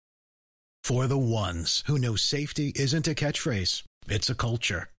For the ones who know safety isn't a catchphrase, it's a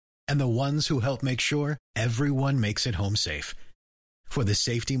culture. And the ones who help make sure everyone makes it home safe. For the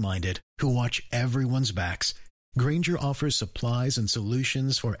safety-minded who watch everyone's backs, Grainger offers supplies and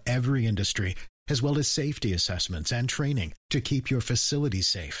solutions for every industry, as well as safety assessments and training to keep your facilities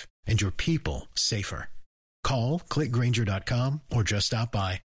safe and your people safer. Call, click Grainger.com, or just stop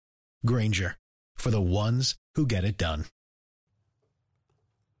by. Grainger, for the ones who get it done.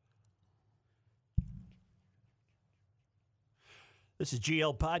 This is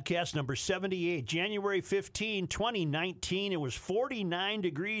GL Podcast number 78, January 15, 2019. It was 49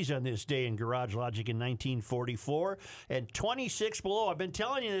 degrees on this day in Garage Logic in 1944 and 26 below. I've been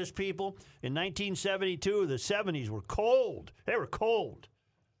telling you this, people. In 1972, the 70s were cold. They were cold.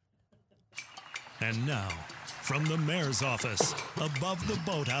 And now, from the mayor's office, above the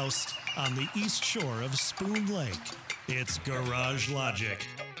boathouse, on the east shore of Spoon Lake, it's Garage Logic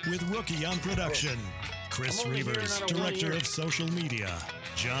with Rookie on production, Chris Reavers, director of social media,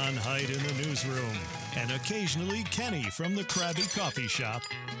 John Hyde in the newsroom, and occasionally Kenny from the Krabby Coffee Shop.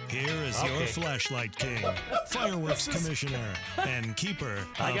 Here is your flashlight king, fireworks commissioner, and keeper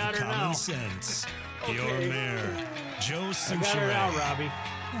of common sense, your mayor, Joe Soucheray. I got her now, Robbie.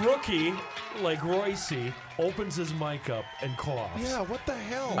 Rookie, like Royce, opens his mic up and coughs. Yeah, what the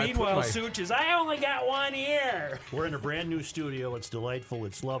hell? Meanwhile, Such is, I only got one ear. We're in a brand new studio. It's delightful.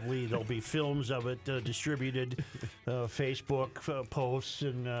 It's lovely. There'll be films of it distributed, Facebook posts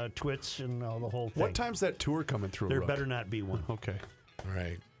and twits and the whole thing. What time's that tour coming through? There better not be one. Okay. All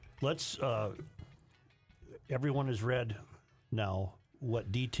right. Let's, everyone has read now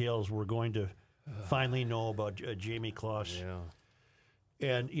what details we're going to finally know about Jamie Kloss. Yeah.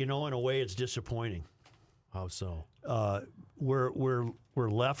 And, you know, in a way, it's disappointing. How so? We're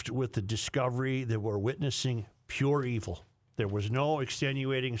left with the discovery that we're witnessing pure evil. There was no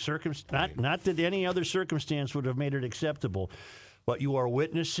extenuating circumstance. Not that any other circumstance would have made it acceptable, but you are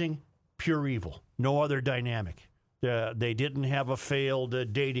witnessing pure evil. No other dynamic. They didn't have a failed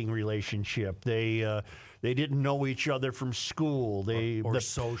dating relationship. They didn't know each other from school. Or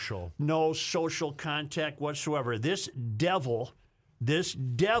social. No social contact whatsoever. This devil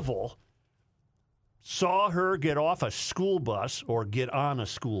saw her get off a school bus or get on a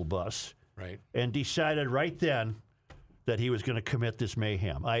school bus, right, and decided right then that he was going to commit this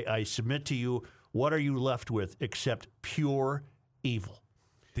mayhem. I submit to you, what are you left with except pure evil?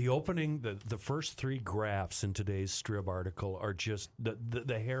 The opening, the first three graphs in today's Strib article are just,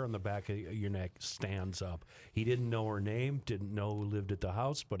 the hair on the back of your neck stands up. He didn't know her name, didn't know who lived at the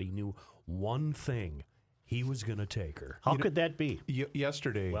house, but he knew one thing. He was going to take her. How could that be?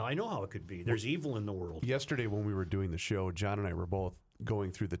 Yesterday. Well, I know how it could be. There's evil in the world. Yesterday when we were doing the show, John and I were both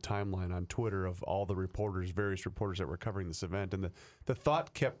going through the timeline on Twitter of all the reporters, various reporters that were covering this event. And the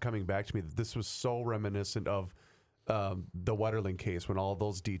thought kept coming back to me that this was so reminiscent of the Wetterling case when all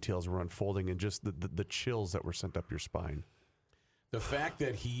those details were unfolding and just the chills that were sent up your spine. The fact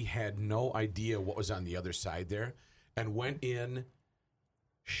that he had no idea what was on the other side there and went in,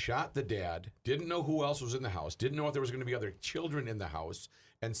 shot the dad, didn't know who else was in the house, didn't know if there was going to be other children in the house,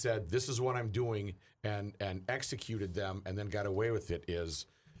 and said, this is what I'm doing, and executed them and then got away with it is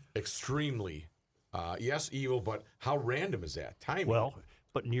extremely, yes, evil, but how random is that? Timing. Well,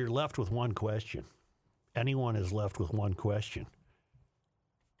 but you're left with one question. Anyone is left with one question.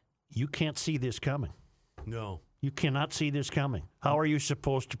 You can't see this coming. No. You cannot see this coming. How are you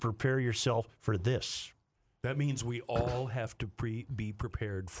supposed to prepare yourself for this? That means we all have to be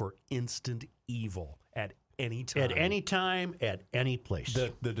prepared for instant evil at any time. At any time, at any place.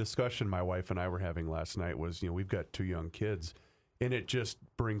 The discussion my wife and I were having last night was, we've got 2 young kids, and it just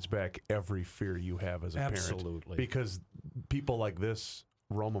brings back every fear you have as a parent. Absolutely. Because people like this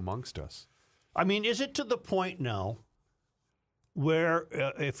roam amongst us. I mean, is it to the point now where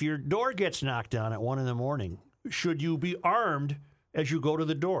if your door gets knocked on at 1 a.m, should you be armed as you go to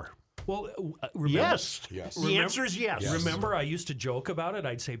the door? Well, remember, yes. The answer is yes. Remember, I used to joke about it.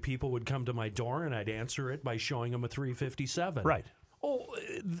 I'd say people would come to my door, and I'd answer it by showing them a 357. Right. Oh,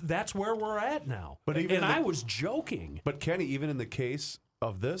 that's where we're at now. But I was joking. But Kenny, even in the case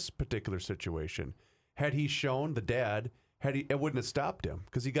of this particular situation, had he shown the dad, it wouldn't have stopped him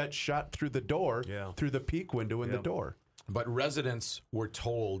because he got shot through the door, through the peek window in the door. But residents were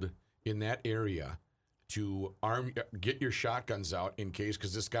told in that area to get your shotguns out in case,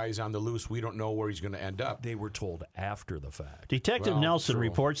 because this guy's on the loose. We don't know where he's going to end up. They were told after the fact. Detective Nelson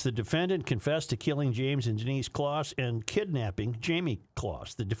reports the defendant confessed to killing James and Denise Kloss and kidnapping Jamie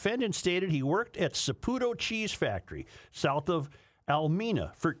Kloss. The defendant stated he worked at Saputo Cheese Factory south of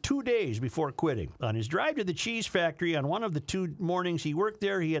Almena for 2 days before quitting. On his drive to the cheese factory on one of the 2 mornings he worked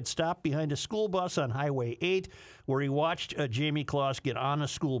there, he had stopped behind a school bus on Highway 8 where he watched Jamie Kloss get on a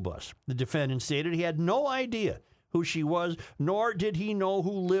school bus. The defendant stated he had no idea who she was, nor did he know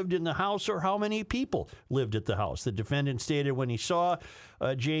who lived in the house or how many people lived at the house. The defendant stated when he saw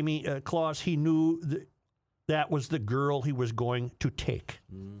Jamie Kloss, he knew that was the girl he was going to take.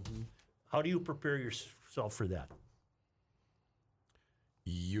 Mm-hmm. How do you prepare yourself for that?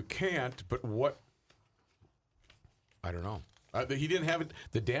 You can't, but what? I don't know. He didn't have it.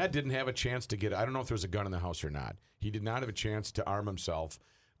 The dad didn't have a chance to get. I don't know if there was a gun in the house or not. He did not have a chance to arm himself.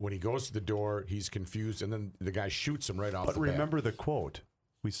 When he goes to the door, he's confused, and then the guy shoots him right off the bat. But remember the quote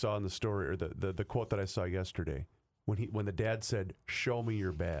we saw in the story, or the quote that I saw yesterday, when the dad said, "Show me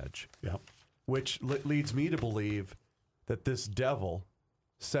your badge." Yeah. Which leads me to believe that this devil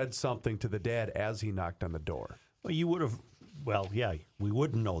said something to the dad as he knocked on the door. Well, you would have. Well, yeah, we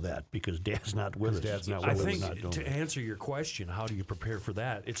wouldn't know that because Dad's not with us. Dad's not I with us. think to answer your question, how do you prepare for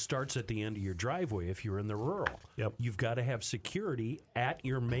that? It starts at the end of your driveway if you're in the rural. Yep. You've got to have security at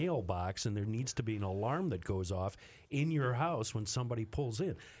your mailbox, and there needs to be an alarm that goes off in your house when somebody pulls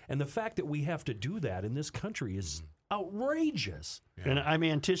in. And the fact that we have to do that in this country is outrageous. Yeah. And I'm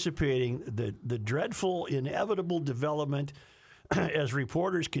anticipating the dreadful, inevitable development as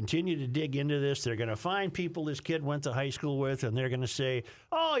reporters continue to dig into this. They're going to find people this kid went to high school with, and they're going to say,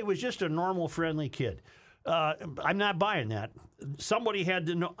 oh, he was just a normal, friendly kid. I'm not buying that. Somebody had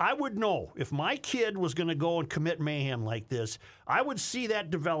to know. I would know if my kid was going to go and commit mayhem like this. I would see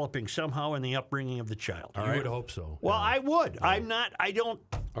that developing somehow in the upbringing of the child. You would hope so. Well, I would. I'm not. I don't.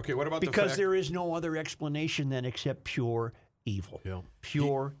 Okay, what about because the fact there is no other explanation than except pure evil. Yeah.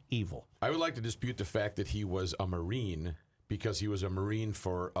 Pure evil. I would like to dispute the fact that he was a Marine because he was a Marine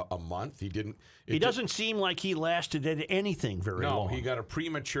for a month. He didn't. He doesn't seem like he lasted at anything very long. No, he got a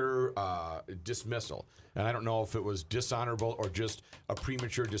premature dismissal. And I don't know if it was dishonorable or just a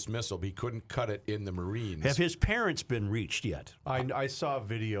premature dismissal, but he couldn't cut it in the Marines. Have his parents been reached yet? I saw a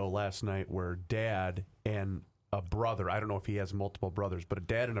video last night where dad and a brother, I don't know if he has multiple brothers, but a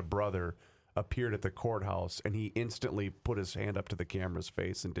dad and a brother appeared at the courthouse, and he instantly put his hand up to the camera's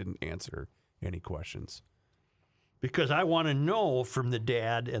face and didn't answer any questions. Because I want to know from the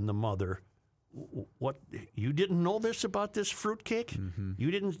dad and the mother, what you didn't know this about this fruitcake? Mm-hmm.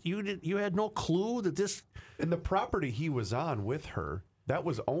 You had no clue that this. And the property he was on with her, that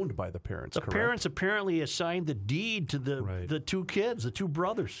was owned by the parents. The correct? parents apparently assigned the deed to the 2 kids, the 2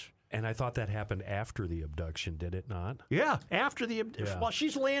 brothers. And I thought that happened after the abduction, did it not? Yeah, after the well,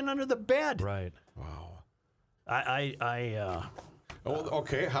 she's laying under the bed. Right. Wow. Well,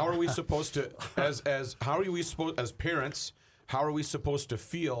 okay. How are we supposed to, as parents, how are we supposed to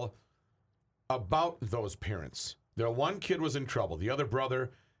feel about those parents? The one kid was in trouble. The other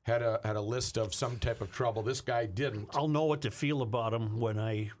brother had a list of some type of trouble. This guy didn't. I'll know what to feel about them when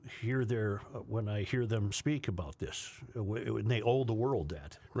I hear them speak about this. When they owe the world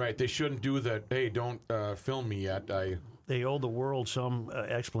that. Right. They shouldn't do that. Hey, don't film me yet. They owe the world some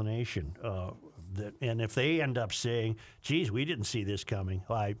explanation. And if they end up saying, "Geez, we didn't see this coming,"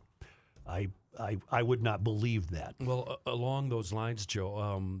 I would not believe that. Well, along those lines,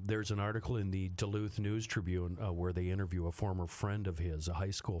 Joe, there's an article in the Duluth News Tribune where they interview a former friend of his, a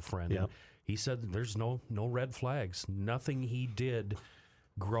high school friend. Yep. And he said there's no red flags. Nothing he did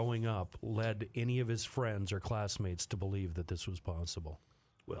growing up led any of his friends or classmates to believe that this was possible.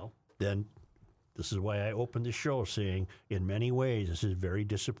 Well, then this is why I opened the show saying, in many ways, this is very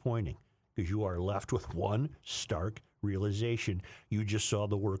disappointing because you are left with one stark realization. You just saw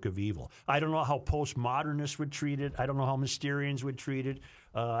the work of evil. I don't know how postmodernists would treat it. I don't know how Mysterians would treat it.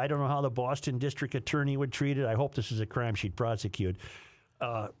 I don't know how the Boston District Attorney would treat it. I hope this is a crime she'd prosecute.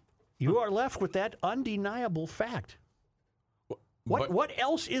 You are left with that undeniable fact. What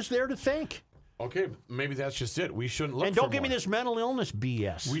else is there to think? Okay, maybe that's just it. We shouldn't look. And don't for give more. me this mental illness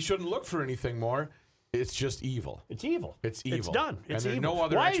BS. We shouldn't look for anything more. It's just evil. It's evil. It's evil. It's done. It's and evil. No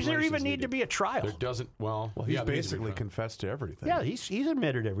other Why does there even explanations need needed. to be a trial? There doesn't. Well, he's yeah, there needs to be basically a trial. confessed to everything. Yeah, he's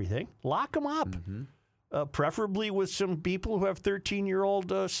admitted everything. Lock him up. Mm-hmm. Preferably with some people who have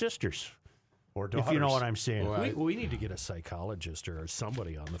 13-year-old sisters. Or daughters. If you know what I'm saying. Well, We need to get a psychologist or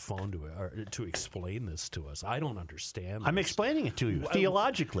somebody on the phone to explain this to us. I don't understand. I'm this. explaining it to you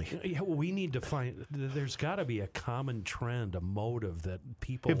theologically. Yeah, we need to find. There's got to be a common trend, a motive that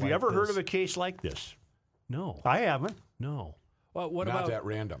people. Have you like ever heard this- of a case like this? No, I haven't. no. What Not about that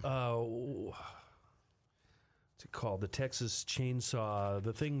random. what's it called? The Texas Chainsaw,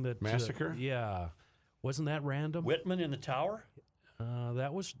 the thing that Massacre? Yeah, wasn't that random? Whitman in the tower?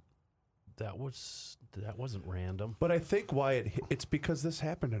 That was that wasn't random. But I think why it's because this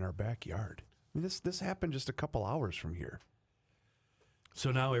happened in our backyard. I mean, this happened just a couple hours from here. So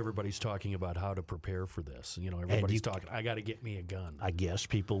now everybody's talking about how to prepare for this. Everybody's talking, I got to get me a gun. I guess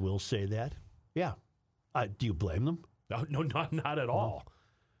people will say that. Yeah. Do you blame them? No, not at all.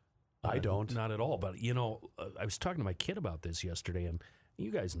 I don't. Not at all. But, I was talking to my kid about this yesterday, and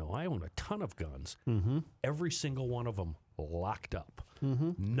you guys know I own a ton of guns. Mm-hmm. Every single one of them locked up.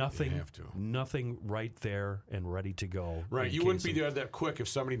 Mm-hmm. Nothing right there and ready to go. Right. You wouldn't be there that quick if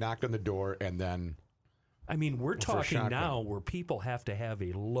somebody knocked on the door and then... I mean, we're talking now where people have to have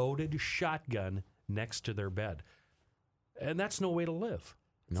a loaded shotgun next to their bed. And that's no way to live.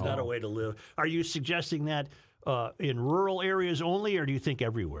 It's not a way to live. Are you suggesting that in rural areas only, or do you think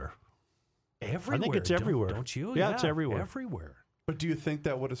everywhere? Everywhere. I think it's everywhere. Don't you? Yeah, it's everywhere. Everywhere. But do you think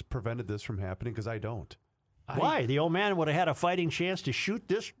that would have prevented this from happening? Because I don't. Why? The old man would have had a fighting chance to shoot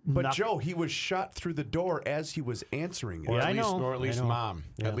this. But Joe, he was shot through the door as he was answering it. Or Yeah, at least, I know. Or at least I know. mom.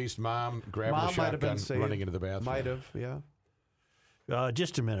 Yeah. At least mom grabbed Mom the might have shotgun been saved. running into the bathroom. Might have, yeah.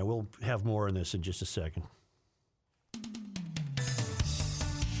 Just a minute. We'll have more on this in just a second.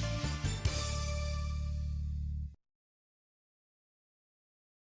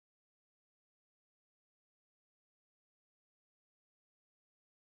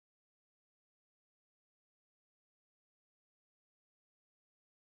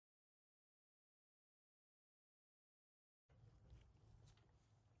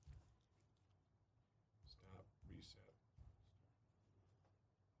 Stop. Reset.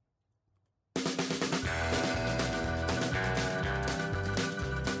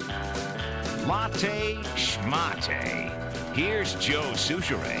 Mate Schmate. Here's Joe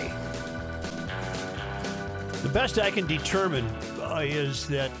Souchere. The best I can determine is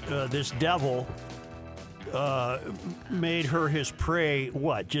that this devil made her his prey,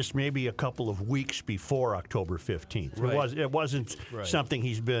 just maybe a couple of weeks before October 15th. Right. It wasn't something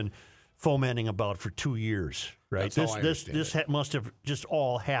he's been fomenting about for 2 years, right? That's how I understand this it. must have just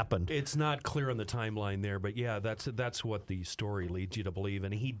all happened. It's not clear on the timeline there, but yeah, that's what the story leads you to believe.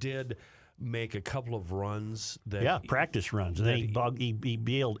 And he did make a couple of runs that practice runs. And then he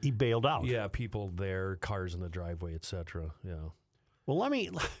bailed out. Yeah, people there, cars in the driveway, etc. Yeah. Well,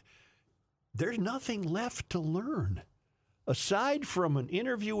 there's nothing left to learn. Aside from an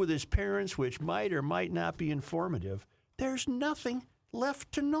interview with his parents, which might or might not be informative, there's nothing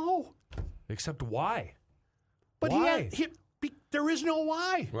left to know. Except why? But why? There is no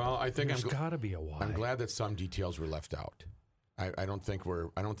why. Well, I think There's got to be a why. I'm glad that some details were left out. I don't think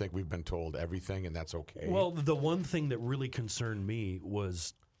we've been told everything, and that's okay. Well, the one thing that really concerned me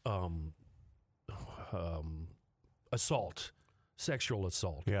was assault, sexual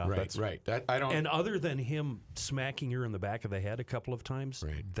assault. Yeah, right. That I don't. And other than him smacking her in the back of the head a couple of times,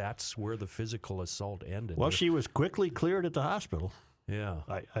 that's where the physical assault ended. Well, she was quickly cleared at the hospital. Yeah.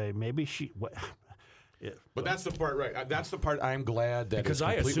 Maybe she. But that's the part, right? That's the part I'm glad that Because it's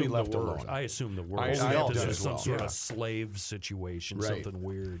I completely assume left the worst. alone. I assume the worst. I That all this did is as some well. sort Yeah. of slave situation, Right. something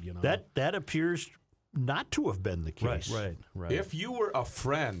weird, That appears not to have been the case. Right. If you were a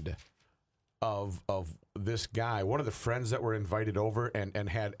friend of this guy, one of the friends that were invited over and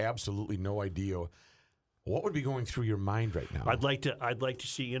had absolutely no idea, what would be going through your mind right now? I'd like to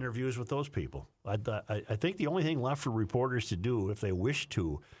see interviews with those people. I think the only thing left for reporters to do, if they wish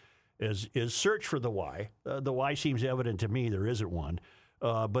to, is search for the why. The why seems evident to me. There isn't one.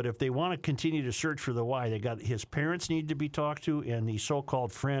 But if they want to continue to search for the why, his parents need to be talked to, and the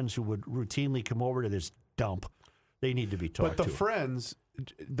so-called friends who would routinely come over to this dump, they need to be talked to. But the friends,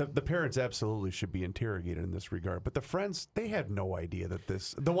 the parents absolutely should be interrogated in this regard. But the friends, they had no idea that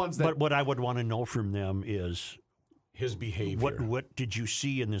the ones that. But what I would want to know from them is his behavior. What did you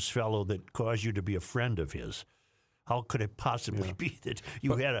see in this fellow that caused you to be a friend of his? How could it possibly be that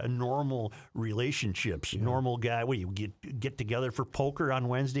you had a normal relationships, normal guy? What, you get together for poker on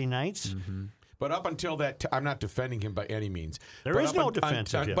Wednesday nights? Mm-hmm. But up until that, I'm not defending him by any means. There is no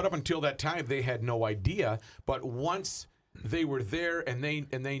defense of him. But up until that time, they had no idea. But once they were there, and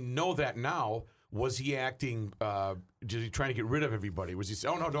they know that now, was he acting? Was he trying to get rid of everybody? Was he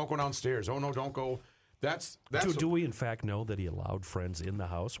saying, "Oh no, don't go downstairs. Oh no, don't go"? That's do we in fact know that he allowed friends in the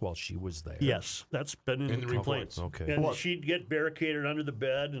house while she was there? Yes, that's been in the complaints. Okay. And she'd get barricaded under the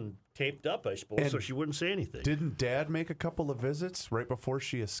bed and taped up, I suppose, so she wouldn't say anything. Didn't Dad make a couple of visits right before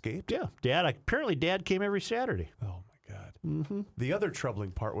she escaped? Yeah, apparently Dad came every Saturday. Oh my God. Mm-hmm. The other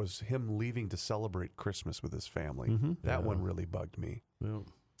troubling part was him leaving to celebrate Christmas with his family. Mm-hmm. That one really bugged me. Yeah.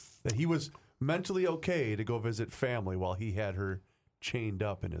 That he was mentally okay to go visit family while he had her chained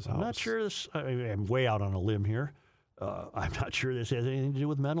up in his house. I'm not sure I'm way out on a limb here. I'm not sure this has anything to do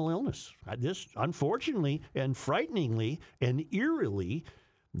with mental illness. This, unfortunately and frighteningly and eerily,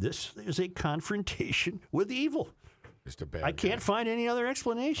 this is a confrontation with evil. Just a bad I can't guy. find any other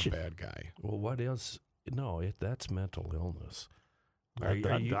explanation. Bad guy. Well, what else? No, that's mental illness.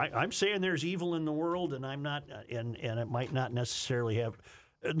 I'm saying there's evil in the world, and I'm not, and it might not necessarily have,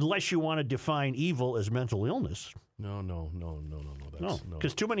 unless you want to define evil as mental illness. No. No,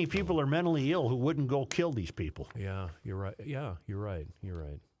 because too many people are mentally ill who wouldn't go kill these people. Yeah, you're right. Yeah, you're right.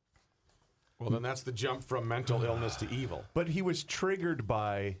 Well, then that's the jump from mental illness to evil. But he was triggered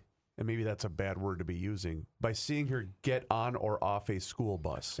by, and maybe that's a bad word to be using, by seeing her get on or off a school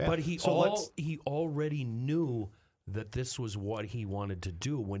bus. But he So he already knew that this was what he wanted to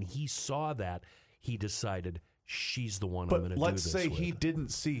do. When he saw that, he decided she's the one I'm going to But do let's this say with. he didn't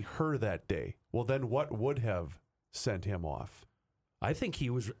see her that day. Well, then what would have sent him off? I think he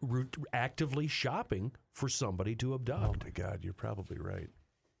was actively shopping for somebody to Oh, abduct. my God, you're probably right.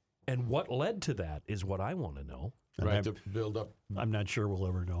 And what led to that is what I want to know. Right, to build up. I'm not sure we'll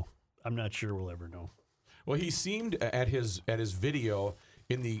ever know. Well, he seemed at his video,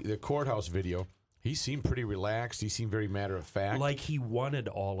 in the courthouse video, he seemed pretty relaxed. He seemed very matter of fact. Like he wanted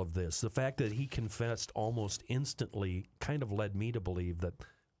all of this. The fact that he confessed almost instantly kind of led me to believe that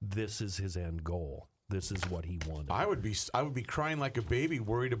this is his end goal. This is what he wanted. I would be crying like a baby,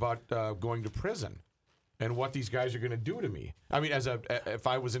 worried about going to prison and what these guys are going to do to me. I mean, if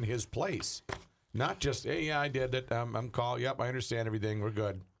I was in his place, not just, hey, yeah, I did it. I'm called. Yep, I understand everything. We're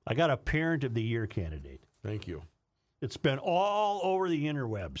good. I got a Parent of the Year candidate. Thank you. It's been all over the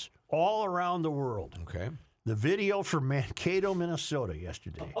interwebs, all around the world. Okay. The video from Mankato, Minnesota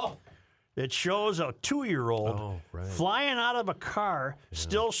yesterday. It shows a 2-year-old flying out of a car,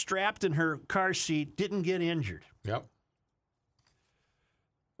 still strapped in her car seat, didn't get injured. Yep.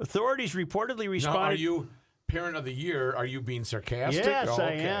 Authorities reportedly Now, responded. are you Parent of the Year? Are you being sarcastic? Yes, oh, I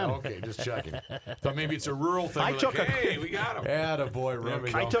okay, am. Okay, just checking. Thought maybe it's a rural thing. I We're took like, a- hey, we got him. Attaboy, There we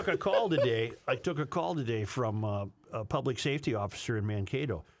Rook. go. I took a call today from a public safety officer in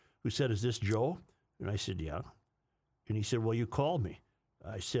Mankato who said, "Is this Joe?" And I said, "Yeah." And he said, "Well, you called me."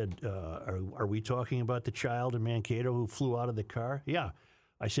 I said, are we talking about the child in Mankato who flew out of the car? Yeah.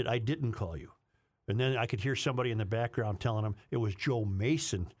 I said, "I didn't call you." And then I could hear somebody in the background telling him it was Joe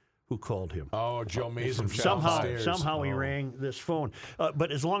Mason who called him. Oh, Joe Mason fell off the stairs. Somehow he rang this phone.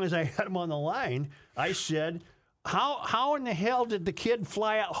 But as long as I had him on the line, I said, how in the hell did the kid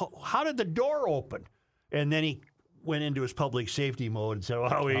fly out? How did the door open? And then he went into his public safety mode and said,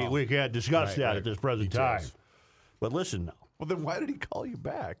 well, we can't discuss that at this present time. But listen now. Well, then why did he call you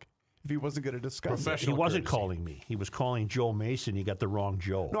back if he wasn't going to discuss it? Professional He wasn't courtesy. calling me. He was calling Joe Mason. He got the wrong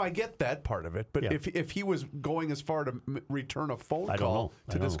Joe. No, I get that part of it. But Yeah. if he was going as far to return a phone I don't call know.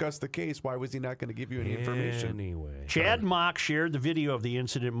 I to don't discuss the case, why was he not going to give you any information? Anyway. Chad Mock shared the video of the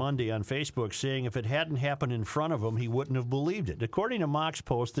incident Monday on Facebook, saying if it hadn't happened in front of him, he wouldn't have believed it. According to Mock's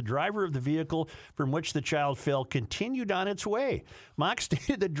post, the driver of the vehicle from which the child fell continued on its way. Mock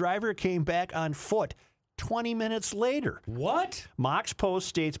stated the driver came back on foot 20 minutes later. What? Mock's post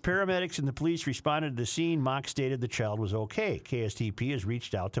states paramedics and the police responded to the scene. Mock stated the child was okay. KSTP has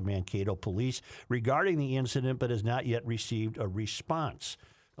reached out to Mankato police regarding the incident but has not yet received a response.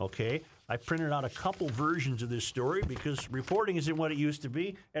 Okay, I printed out a couple versions of this story because reporting isn't what it used to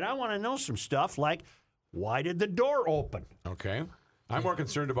be, and I want to know some stuff like, why did the door open? Okay. I'm more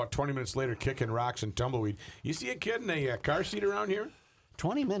concerned about 20 minutes later kicking rocks and tumbleweed. You see a kid in a car seat around here?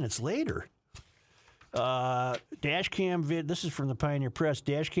 20 minutes later. Dash cam this is from the Pioneer Press.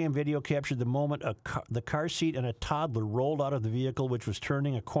 Dash cam video captured the moment the car seat and a toddler rolled out of the vehicle, which was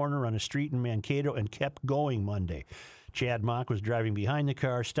turning a corner on a street in Mankato and kept going Monday. Chad Mock was driving behind the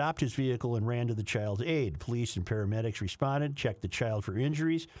car, stopped his vehicle, and ran to the child's aid. Police and paramedics responded, checked the child for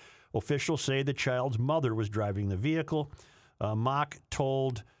injuries. Officials say the child's mother was driving the vehicle. Mock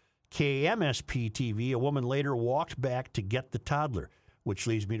told KMSP-TV a woman later walked back to get the toddler, which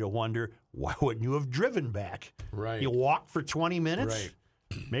leads me to wonder, why wouldn't you have driven back? Right. You walked for 20 minutes?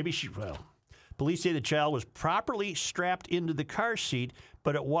 Right. Maybe police say the child was properly strapped into the car seat,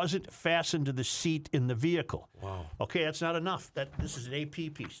 but it wasn't fastened to the seat in the vehicle. Wow. Okay, that's not enough. This is an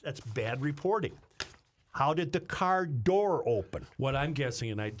AP piece. That's bad reporting. How did the car door open? What I'm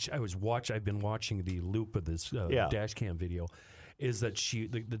guessing, and I've been watching the loop of this dash cam video, is that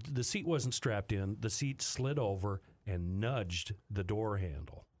the seat wasn't strapped in. The seat slid over and nudged the door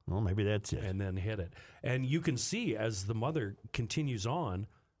handle. Well, maybe that's it. And then hit it. And you can see as the mother continues on,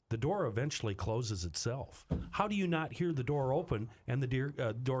 the door eventually closes itself. How do you not hear the door open and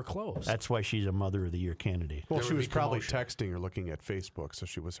the door close? That's why she's a Mother of the Year candidate. Well, There she would was be probably commotion. texting or looking at Facebook, so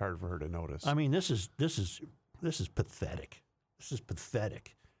she was hard for her to notice. I mean, this is This is pathetic. This is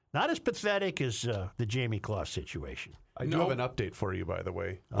pathetic. Not as pathetic as the Jamie Clough situation. I do have an update for you, by the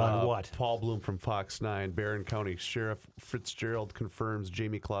way. On what? Paul Bloom from Fox 9. Barron County Sheriff Fitzgerald confirms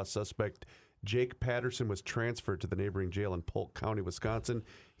Jamie Clough suspect Jake Patterson was transferred to the neighboring jail in Polk County, Wisconsin.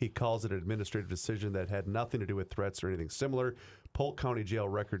 He calls it an administrative decision that had nothing to do with threats or anything similar. Polk County jail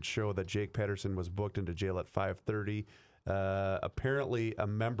records show that Jake Patterson was booked into jail at 5:30. Apparently, a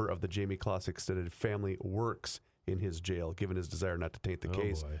member of the Jamie Clough's extended family works in his jail. Given his desire not to taint the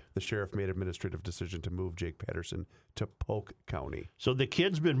case, the sheriff made an administrative decision to move Jake Patterson to Polk County. So the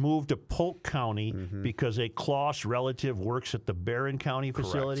kid's been moved to Polk County because a Clough's relative works at the Barron County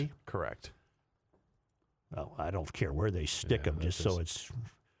facility? Correct. Well, I don't care where they stick him, just so it's...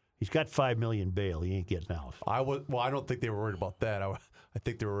 He's got $5 million bail. He ain't getting out. I don't think they were worried about that. I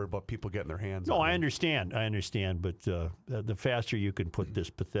think they were worried about people getting their hands on No, him. I understand. But the faster you can put this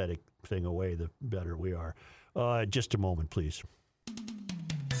pathetic thing away, the better we are. Just a moment, please.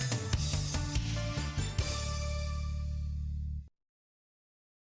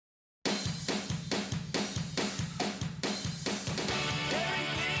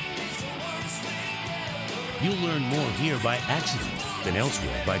 You'll learn more here by accident than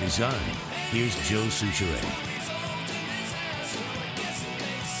elsewhere by design. Here's Joe Souchere.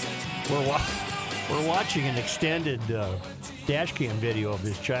 We're watching an extended dash cam video of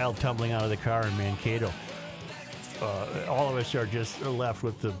this child tumbling out of the car in Mankato. All of us are just left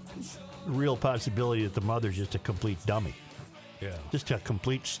with the real possibility that the mother's just a complete dummy. Yeah. Just a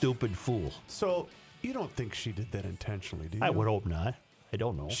complete stupid fool. So you don't think she did that intentionally, do you? I would hope not. I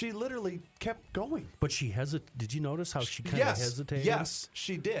don't know. She literally kept going. But she hesitated. Did you notice how she kind of hesitated? Yes,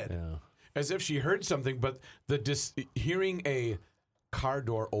 she did. Yeah. As if she heard something, but hearing a car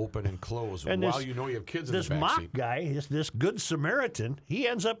door open and close And while this- you know you have kids in This the mock backseat. guy, this good Samaritan, he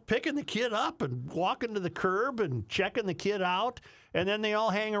ends up picking the kid up and walking to the curb and checking the kid out, and then they all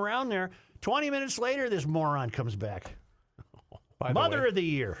hang around there. 20 minutes later, this moron comes back. By the Mother way, of the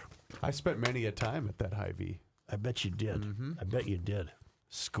year. I spent many a time at that Hy-Vee. I bet you did. I bet you did.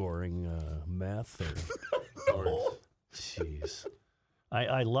 Scoring meth or jeez.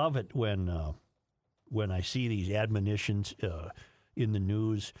 I love it when I see these admonitions in the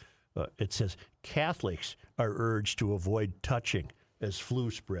news. It says Catholics are urged to avoid touching as flu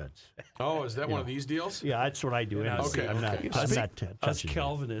spreads. Oh, is that one of these deals? Yeah, that's what I do. Yeah, anyway. okay, I'm not. okay. I'm not Us touching that.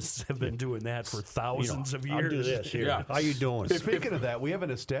 Calvinists have been doing that for thousands of I'll years. do this here. Yeah. How you doing? Speaking of that, we haven't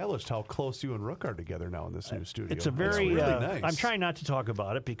established how close you and Rook are together now in this new studio. It's a very. really nice. I'm trying not to talk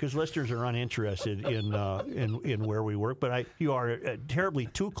about it because listeners are uninterested in where we work. But you are terribly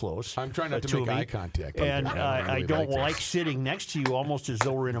too close. I'm trying not to make me. eye contact. And I I don't this. like sitting next to you, almost as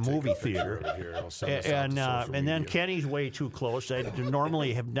though we're in a movie theater. Right here. I'll send this out to social And then media. Kenny's way too close. I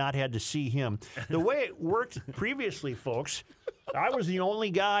normally have not had to see him. The way it worked previously, folks, I was the only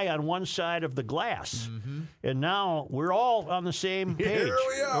guy on one side of the glass. And now we're all on the same page. Here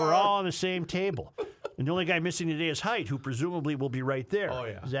we are. We're all on the same table. And the only guy missing today is Height, who presumably will be right there. Oh,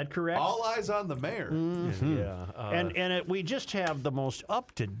 yeah. Is that correct? All eyes on the mayor. Yeah. We just have the most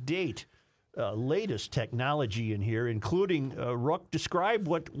up-to-date latest technology in here, including, Rook, describe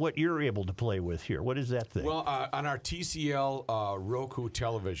what you're able to play with here. What is that thing? Well, on our TCL Roku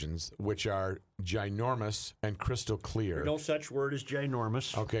televisions, which are ginormous and crystal clear. no such word as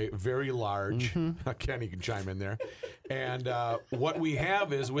ginormous. Okay, very large. Kenny can chime in there. And what we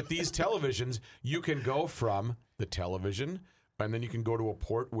have is with these televisions, you can go from the television, and then you can go to a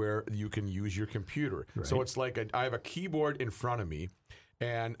port where you can use your computer. So it's like I have a keyboard in front of me,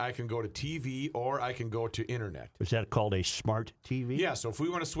 and I can go to TV or I can go to internet. Is that called a smart TV? Yeah, so if we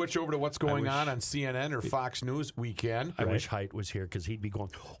want to switch over to what's going on CNN or Fox News, we can. I wish Height was here because he'd be going,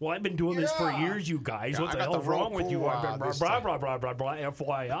 well, I've been doing this for years, you guys. Yeah, What I the got hell's the wrong with you? Roku, I've been blah, this blah, time. blah, blah, blah, blah,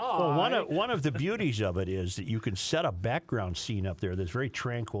 FYI. Well, one of the beauties of it is that you can set a background scene up there that's very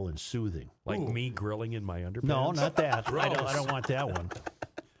tranquil and soothing. Like me grilling in my underpants? No, not that. I don't want that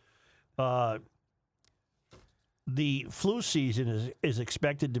one. The flu season is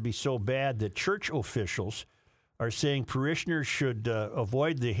expected to be so bad that church officials are saying parishioners should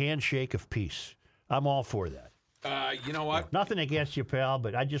avoid the handshake of peace. I'm all for that. You know what? Nothing against you, pal,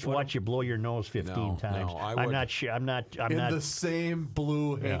 but I just watch you blow your nose 15 times. I I'm wouldn't. not sure. I'm not. In the same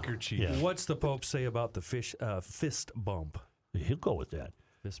blue handkerchief. Yeah. What's the Pope say about the fist bump? He'll go with that.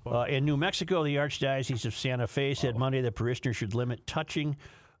 Fist bump? In New Mexico, the Archdiocese of Santa Fe said Monday that parishioners should limit touching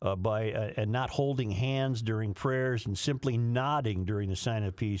and not holding hands during prayers and simply nodding during the sign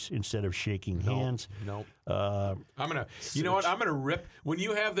of peace instead of shaking hands. No. I'm gonna. You know what? I'm gonna rip. When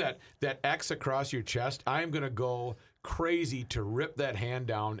you have that X across your chest, I'm gonna go crazy to rip that hand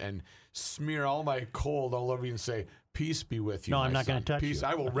down and smear all my cold all over you and say, "Peace be with you." No, my I'm not going son. to touch Peace. you.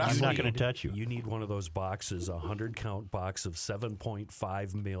 I will I'm wrestle not you. going to touch you. You need one of those boxes, a 100-count box of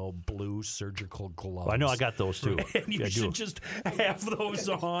 7.5 mil blue surgical gloves. I know I got those too. And you I do. should just have those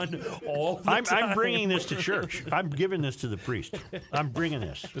on all the I'm time. bringing this to church. I'm giving this to the priest. I'm bringing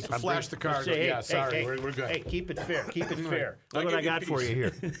this. Just I'm flash the card. Say, Yeah, sorry, hey, we're good. Hey, keep it fair. Keep it fair. Look what give I you got for peace. you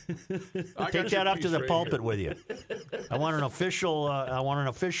here. I got Take your that up to piece the right pulpit here. with you. I want an official. I want an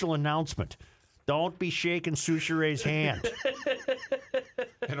official announcement. Don't be shaking Souchere's hand.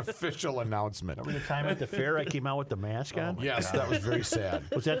 An official announcement. Remember the time at the fair I came out with the mask on? Yes, that was very sad.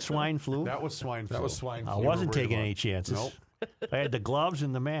 Was that swine flu? That was swine flu. That was swine I flu. wasn't worried taking about- any chances. Nope. I had the gloves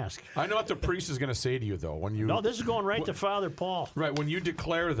and the mask. I know what the priest is going to say to you, though. When you No, this is going right to Father Paul. right when you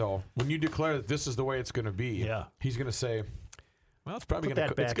declare that this is the way it's going to be. Yeah. He's going to say, "Well, it's probably Put going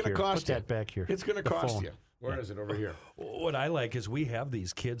that to it's back going here. to cost Put you. that back here. It's going to The cost phone. you." Where is it? Over here. What I like is we have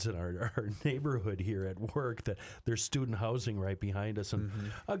these kids in our neighborhood here at work that there's student housing right behind us, and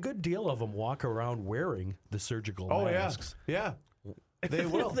a good deal of them walk around wearing the surgical Oh, masks. yeah. They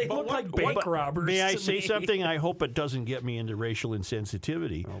will. They But look what- like bank robbers. May I to say me. something? I hope it doesn't get me into racial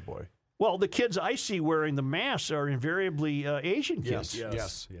insensitivity. Oh, boy. Well, the kids I see wearing the masks are invariably Asian kids.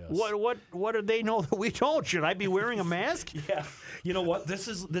 Yes. What do they know that we don't? Should I be wearing a mask? Yeah, you know what? This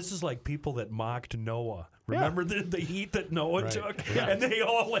is like people that mocked Noah. Remember the heat that Noah took, and they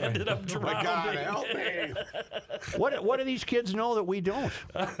all ended up Oh my God, drowning. help me. What do these kids know that we don't?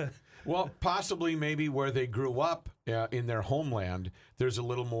 Well, possibly maybe where they grew up in their homeland, there's a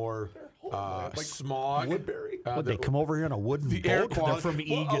little more smog. Woodbury? Would they come over here on a wooden The air boat? quality. from a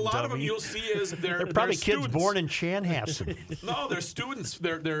Egan, lot of them dummy. you'll see is They're probably kids students. born in Chanhassen. No, they're students.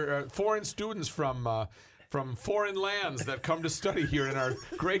 They're foreign students from foreign lands that come to study here in our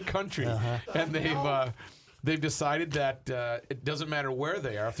great country, and they've decided that it doesn't matter where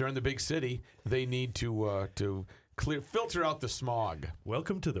they are. If they're in the big city, they need to filter out the smog.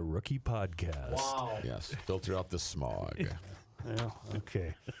 Welcome to the Rookie Podcast. Yes, filter out the smog. Well,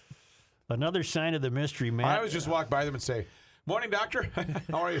 okay. Another sign of the mystery, Matt. I always just walk by them and say, "Morning, doctor.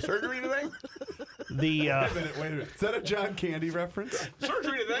 How are you? Surgery today? The Wait a minute. Is that a John Candy reference?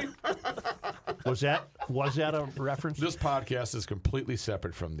 Surgery today?" was that a reference? This podcast is completely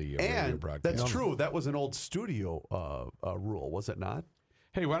separate from the radio And broadcast. that's true. That was an old studio rule, was it not?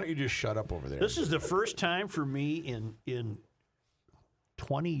 Hey, why don't you just shut up over there? This is the first time for me in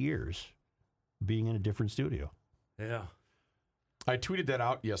 20 years being in a different studio. Yeah. I tweeted that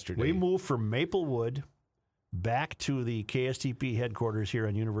out yesterday. We moved from Maplewood back to the KSTP headquarters here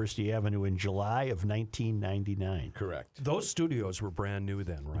on University Avenue in July of 1999. Correct. Those studios were brand new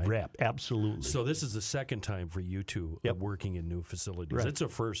then, right? Rap, absolutely. So this is the second time for you two Yep. working in new facilities. Right. It's a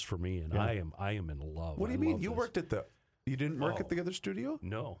first for me, and Yeah. I am in love. What do you I mean? love You this. worked at you didn't work at the other studio?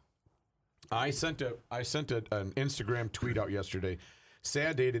 No. I sent an Instagram tweet out yesterday.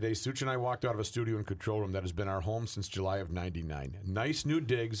 Sad day today. Such and I walked out of a studio and control room that has been our home since July of '99. Nice new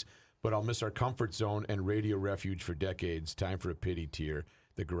digs, but I'll miss our comfort zone and radio refuge for decades. Time for a pity tear.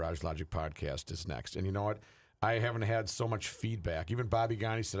 The Garage Logic podcast is next. And you know what? I haven't had so much feedback. Even Bobby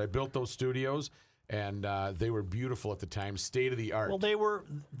Gani said, I built those studios, and they were beautiful at the time, state of the art. well, they were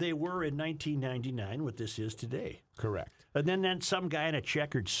in 1999 what this is today. Correct. And then some guy in a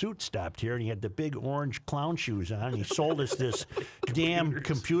checkered suit stopped here, and he had the big orange clown shoes on, and he sold us this damn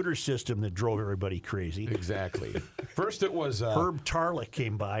computer system that drove everybody crazy. Exactly. First it was Herb Tarlick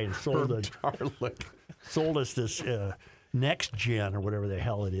came by and sold us this Next Gen or whatever the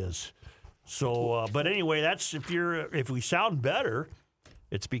hell it is. So, but anyway, that's if we sound better,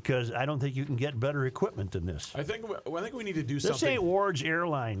 it's because I don't think you can get better equipment than this. I think we need to do This something. ain't Ward's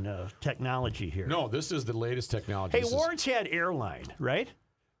airline technology here. No, this is the latest technology. Hey, This is- Ward's had airline, right?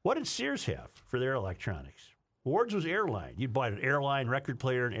 What did Sears have for their electronics? Ward's was airline. You'd buy an airline record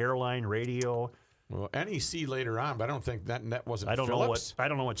player, an airline radio. well, NEC later on, but I don't think that wasn't I don't Philips.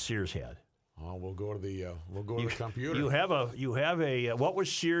 know what Sears had. Oh, we'll go to the computer. You have a what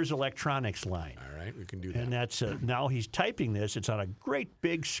was Sears electronics line? All right, we can do that. And that's now he's typing this. It's on a great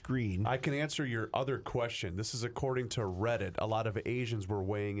big screen. I can answer your other question. This is according to Reddit. A lot of Asians were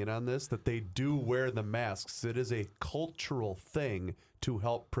weighing in on this, that they do wear the masks. It is a cultural thing to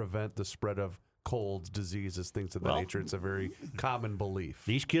help prevent the spread of colds, diseases, things of that Well, nature. It's a very common belief.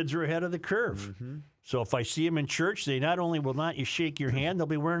 These kids are ahead of the curve. So if I see them in church, they not only will not you shake your hand, they'll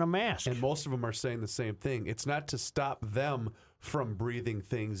be wearing a mask. And most of them are saying the same thing. It's not to stop them from breathing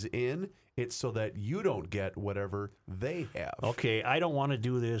things in. It's so that you don't get whatever they have. Okay, I don't want to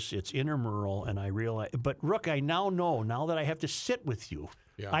do this. It's intramural, and I realize. But Rook, I now know. Now that I have to sit with you,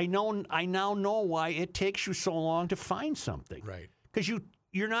 I now know why it takes you so long to find something. Right. Because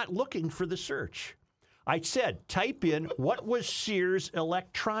you're not looking for the search. I said, type in what was Sears'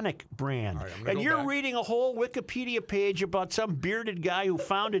 electronic brand, All right, I'm gonna and go you're back. reading a whole Wikipedia page about some bearded guy who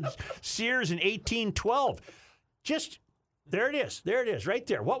founded Sears in 1812. There it is. There it is, right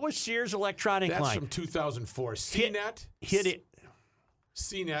there. What was Sears' electronic That's line? from 2004. CNET? Hit it.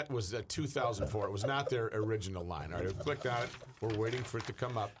 CNET was 2004. It was not their original line. All right, I've clicked on it. We're waiting for it to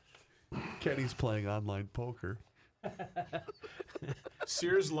come up. Kenny's playing online poker.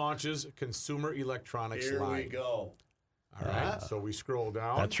 Sears launches consumer electronics line. go. All right, so we scroll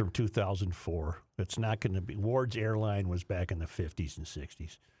down. That's from 2004. It's not going to be. Ward's Airline was back in the 50s and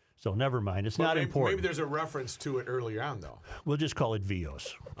 60s. So never mind. It's But not maybe, important. Maybe there's a reference to it earlier on, though. We'll just call it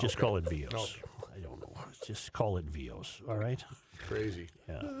VOs. Just call it VOs. Okay. I don't know. Just call it VOs. All right? Crazy.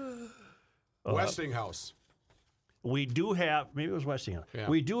 Yeah. Westinghouse. We do have, maybe it was Westinghouse. Yeah.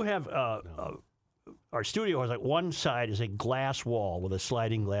 We do have, our studio has like one side is a glass wall with a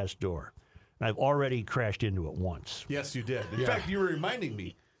sliding glass door. And I've already crashed into it once. Yes, you did. In fact, you were reminding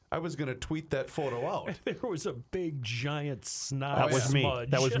me. I was going to tweet that photo out. There was a big, giant snot That was me. smudge.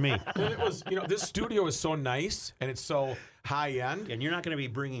 That was me. And it was, this studio is so nice and it's so high end. And you're not going to be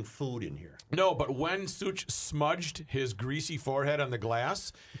bringing food in here. No, but when Such smudged his greasy forehead on the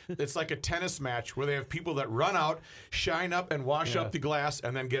glass, it's like a tennis match where they have people that run out, shine up, and wash up the glass,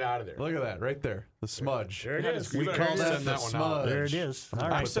 and then get out of there. Look at that right there. The smudge. There it is. We call that Send the that one out. smudge. There it is. All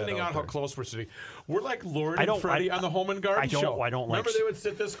I'm right. sending that out out how there. close we're sitting. We're like Lauren I and don't- Freddie I- on the Home and Garden I don't- show. I don't like Remember s- they would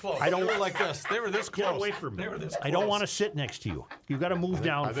sit this close. I don't- They were like this. They were this close. Get away from me. They were this close. I don't want to sit next to you. You've got to move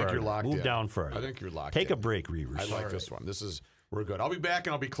down I think farther. you're locked Move in. down farther. I think you're locked Take in. a break, Reavers. I like this one. We're good. I'll be back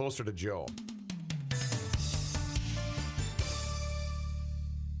and I'll be closer to Joe.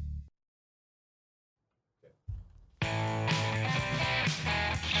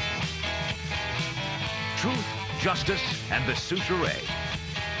 Truth, justice, and the suture.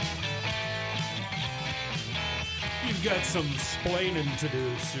 You've got some splaining to do,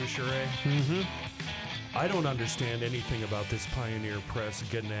 Souchere. Mm-hmm. I don't understand anything about this Pioneer Press,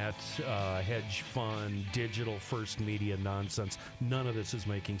 Gannett, hedge fund, digital first media nonsense. None of this is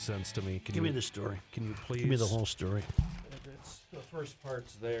making sense to me. Give me the story. Can you please? Give me the whole story. It's, the first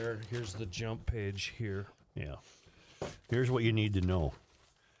part's there. Here's the jump page here. Yeah. Here's what you need to know.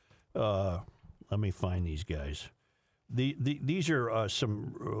 Let me find these guys. These are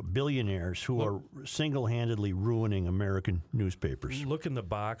some billionaires who are single-handedly ruining American newspapers. Look in the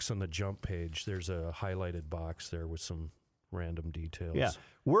box on the jump page. There's a highlighted box there with some random details. Yeah.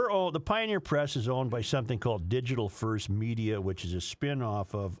 The Pioneer Press is owned by something called Digital First Media, which is a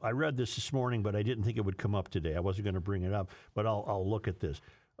spin-off of, I read this morning, but I didn't think it would come up today. I wasn't going to bring it up, but I'll look at this.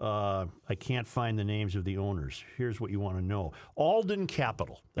 I can't find the names of the owners. Here's what you want to know. Alden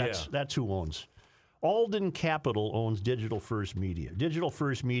Capital. That's who owns. Alden Capital owns Digital First Media. Digital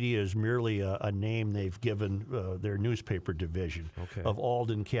First Media is merely a name they've given their newspaper division of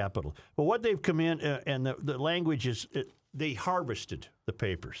Alden Capital. But what they've come in, and the language is, they harvested the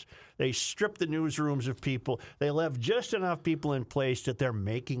papers. They stripped the newsrooms of people. They left just enough people in place that they're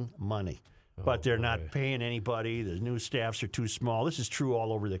making money. But they're not paying anybody. The news staffs are too small. This is true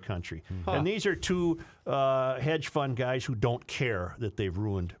all over the country. And these are two hedge fund guys who don't care that they've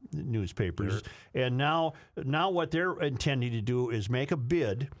ruined newspapers. And now what they're intending to do is make a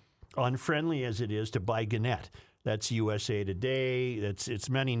bid, unfriendly as it is, to buy Gannett. That's USA Today. It's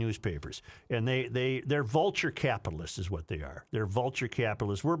many newspapers. And they're vulture capitalists is what they are. They're vulture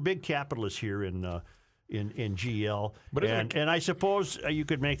capitalists. We're big capitalists here in GL, and I suppose you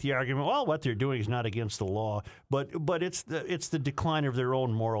could make the argument, well, what they're doing is not against the law, but it's the decline of their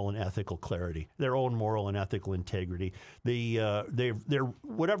own moral and ethical clarity, their own moral and ethical integrity. They're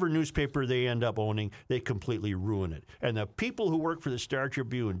whatever newspaper they end up owning, they completely ruin it. And the people who work for the Star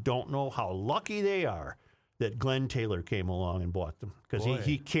Tribune don't know how lucky they are that Glenn Taylor came along and bought them, because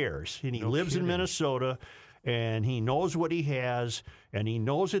he cares, and he lives in Minnesota, and he knows what he has, and he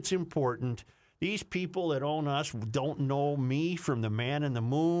knows it's important. These people that own us don't know me from the man in the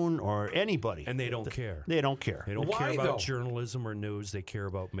moon or anybody. And they don't care. They don't care. They don't Why, care about though? journalism or news. They care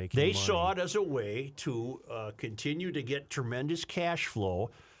about making They money. saw it as a way to continue to get tremendous cash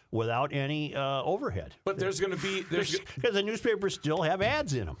flow without any overhead. But there's going to be Because the newspapers still have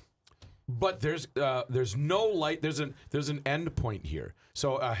ads in them. But there's no light. There's an end point here.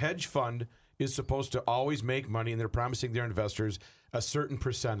 So a hedge fund is supposed to always make money, and they're promising their investors a certain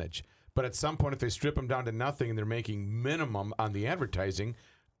percentage. But at some point, if they strip them down to nothing and they're making minimum on the advertising,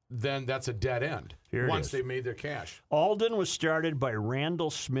 then that's a dead end Here it once is. they made their cash. Alden was started by Randall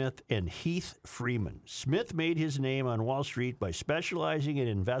Smith and Heath Freeman. Smith made his name on Wall Street by specializing in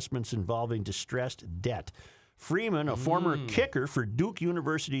investments involving distressed debt. Freeman, a former kicker for Duke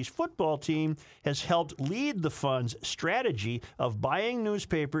University's football team, has helped lead the fund's strategy of buying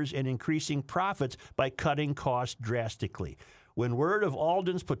newspapers and increasing profits by cutting costs drastically. When word of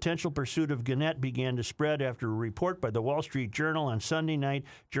Alden's potential pursuit of Gannett began to spread after a report by the Wall Street Journal on Sunday night,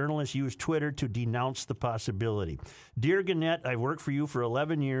 journalists used Twitter to denounce the possibility. Dear Gannett, I've worked for you for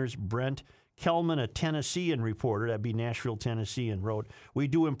 11 years. Brent Kellman, a Tennessean reporter, that'd be Nashville, Tennessean, wrote, "We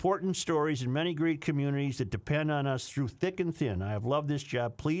do important stories in many great communities that depend on us through thick and thin. I have loved this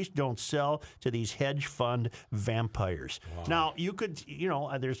job. Please don't sell to these hedge fund vampires." Now, you could,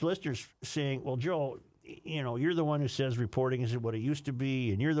 there's listeners saying, well, Joe, you're the one who says reporting isn't what it used to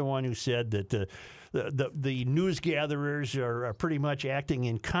be, and you're the one who said that the news gatherers are pretty much acting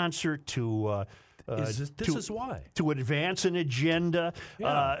in concert to This is why. to advance an agenda.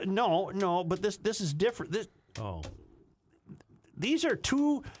 Yeah. No, but this is different. These are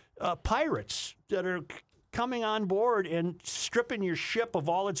two pirates that are coming on board and stripping your ship of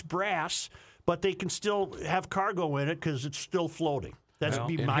all its brass, but they can still have cargo in it because it's still floating. That's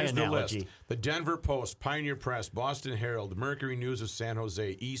be And my here's analogy. the list. The Denver Post, Pioneer Press, Boston Herald, Mercury News of San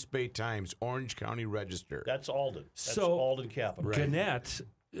Jose, East Bay Times, Orange County Register. That's Alden. That's So, Alden Capital. Gannett,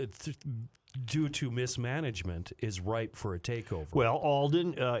 due to mismanagement, is ripe for a takeover. Well,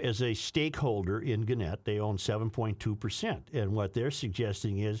 Alden is a stakeholder in Gannett. They own 7.2%. And what they're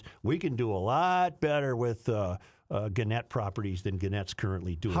suggesting is we can do a lot better with Gannett properties than Gannett's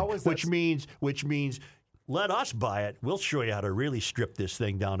currently doing. How is that which means let us buy it. We'll show you how to really strip this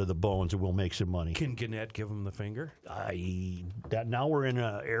thing down to the bones, and we'll make some money. Can Gannett give him the finger? Now we're in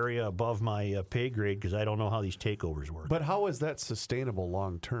an area above my pay grade because I don't know how these takeovers work. But how is that sustainable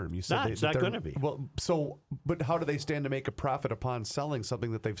long term? You said It's not going to be. Well, but how do they stand to make a profit upon selling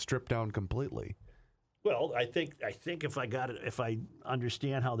something that they've stripped down completely? Well, I think if I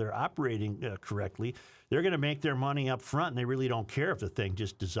understand how they're operating correctly, they're going to make their money up front, and they really don't care if the thing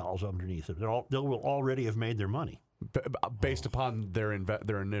just dissolves underneath them. They will already have made their money Based upon their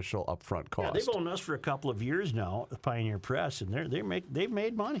initial upfront cost. Yeah, they've owned us for a couple of years now, the Pioneer Press, and they've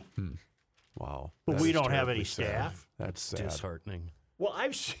made money. Wow, But That we is don't have terribly any sad. staff. That's sad. Disheartening. Well,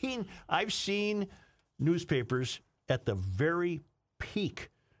 I've seen newspapers at the very peak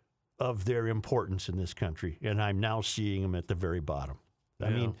of their importance in this country, and I'm now seeing them at the very bottom.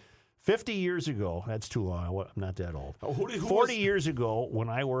 I mean, 50 years ago, that's too long. I'm not that old. 40 years ago, when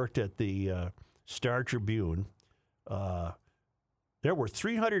I worked at the Star Tribune, there were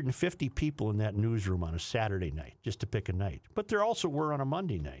 350 people in that newsroom on a Saturday night, just to pick a night. But there also were on a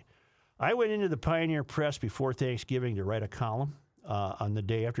Monday night. I went into the Pioneer Press before Thanksgiving to write a column on the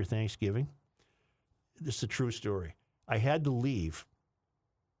day after Thanksgiving. This is a true story. I had to leave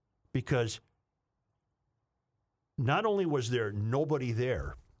because not only was there nobody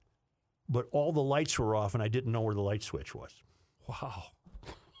there, but all the lights were off and I didn't know where the light switch was. Wow.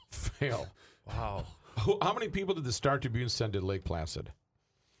 Fail. Wow. How many people did the Star Tribune send to Lake Placid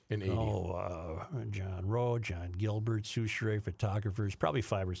in 80? John Rowe, John Gilbert, Sue Sherry, photographers, probably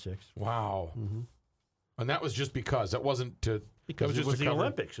 5 or 6. Wow. Mm-hmm. And that was just because. That wasn't to... Because it was the cover.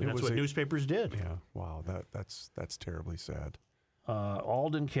 Olympics, and that's what newspapers did. Yeah. Wow. That's terribly sad.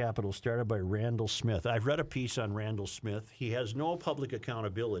 Alden Capital, started by Randall Smith. I've read a piece on Randall Smith. He has no public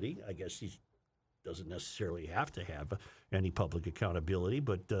accountability. I guess he doesn't necessarily have to have any public accountability,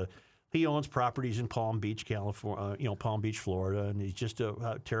 but he owns properties in Palm Beach, California, Palm Beach, Florida, and he's just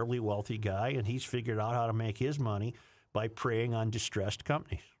a terribly wealthy guy, and he's figured out how to make his money by preying on distressed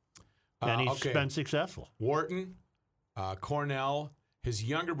companies. And he's been successful. Wharton, Cornell, his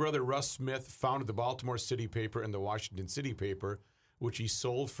younger brother Russ Smith founded the Baltimore City Paper and the Washington City Paper, which he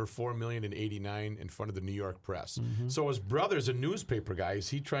sold for $4 million in '89 in front of the New York Press. Mm-hmm. So his brother's a newspaper guy. Is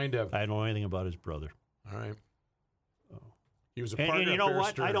he trying to? I don't know anything about his brother. All right. He was a partner. And you know Bear what?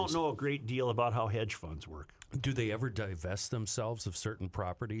 Stearns. I don't know a great deal about how hedge funds work. Do they ever divest themselves of certain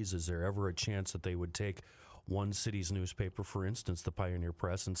properties? Is there ever a chance that they would take one city's newspaper, for instance, the Pioneer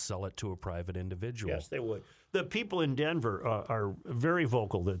Press, and sell it to a private individual? Yes, they would. The people in Denver are very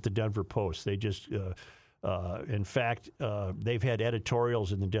vocal at the Denver Post. They just, in fact, they've had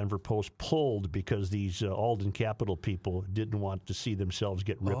editorials in the Denver Post pulled because these Alden Capital people didn't want to see themselves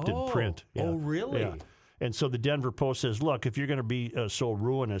get ripped in print. Oh, really? Yeah. And so the Denver Post says, look, if you're going to be so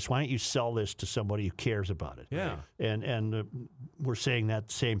ruinous, why don't you sell this to somebody who cares about it? Yeah. And we're saying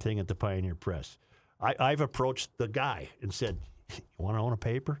that same thing at the Pioneer Press. I've approached the guy and said, You want to own a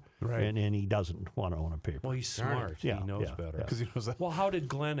paper? Right. And he doesn't want to own a paper. Well, he's smart. Yeah, he knows yeah, better. yeah. Because he knows that. Well, how did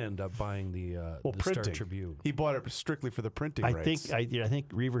Glenn end up buying the Printing. Star Tribune? He bought it strictly for the printing I rights. think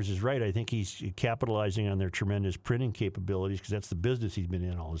Reavers is right. I think he's capitalizing on their tremendous printing capabilities because that's the business he's been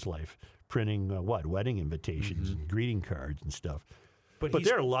in all his life. Printing wedding invitations and greeting cards and stuff. But he's-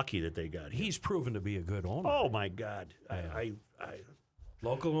 they're lucky that they got him. He's proven to be a good owner. Oh my God! I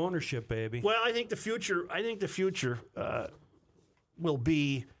Local ownership, baby. well, I think the future will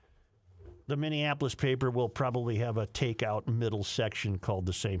be the Minneapolis paper will probably have a takeout middle section called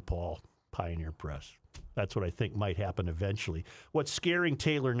the St. Paul Pioneer Press. That's what I think might happen eventually. What's scaring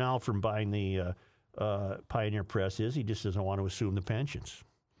Taylor now from buying the Pioneer Press is he just doesn't want to assume the pensions.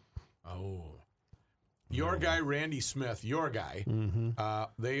 Oh. Your guy, Randy Smith,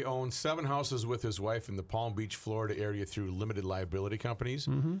 they own 7 houses with his wife in the Palm Beach, Florida area through limited liability companies.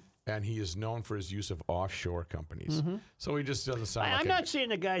 And he is known for his use of offshore companies. So he just doesn't sound like I'm not saying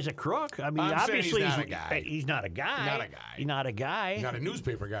the guy's a crook. I mean, I'm saying obviously he's not a guy. He's not a guy. Not a guy. He's not a guy. not a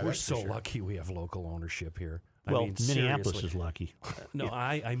newspaper guy. We're that's for so sure. lucky we have local ownership here. Well, I mean, Minneapolis seriously. is lucky. No,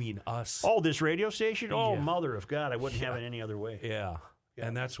 I mean us. Oh, this radio station? Oh, Yeah. mother of God. I wouldn't have it any other way. Yeah.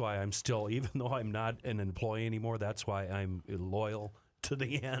 And that's why I'm still, even though I'm not an employee anymore, that's why I'm loyal to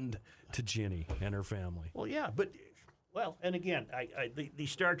the end to Ginny and her family. Well, yeah, but, and again, the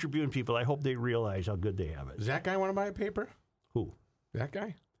Star Tribune people, I hope they realize how good they have it. Does that guy want to buy a paper? Who? That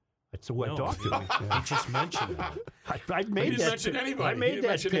guy? That's who I No, talked to. he just mentioned it. I made didn't that. mention anybody. I He made didn't that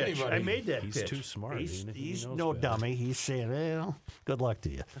mention pitch. anybody. I made that He's pitch. too smart. He's, He he's knows no better. dummy. He's saying, well, good luck to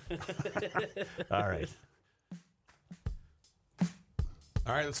you. All right.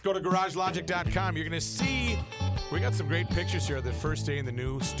 All right, let's go to GarageLogic.com. You're going to see we got some great pictures here of the first day in the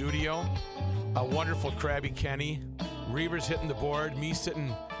new studio. A wonderful Krabby Kenny. Reavers hitting the board. Me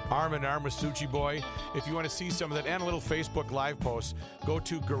sitting arm in arm with Suchi Boy. If you want to see some of that and a little Facebook Live post, go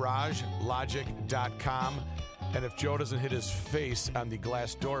to GarageLogic.com. And if Joe doesn't hit his face on the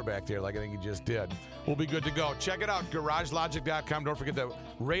glass door back there like I think he just did, we'll be good to go. Check it out, GarageLogic.com. Don't forget to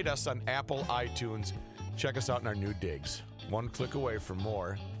rate us on Apple iTunes. Check us out in our new digs. One click away for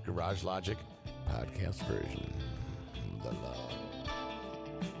more Garage Logic podcast version. The love.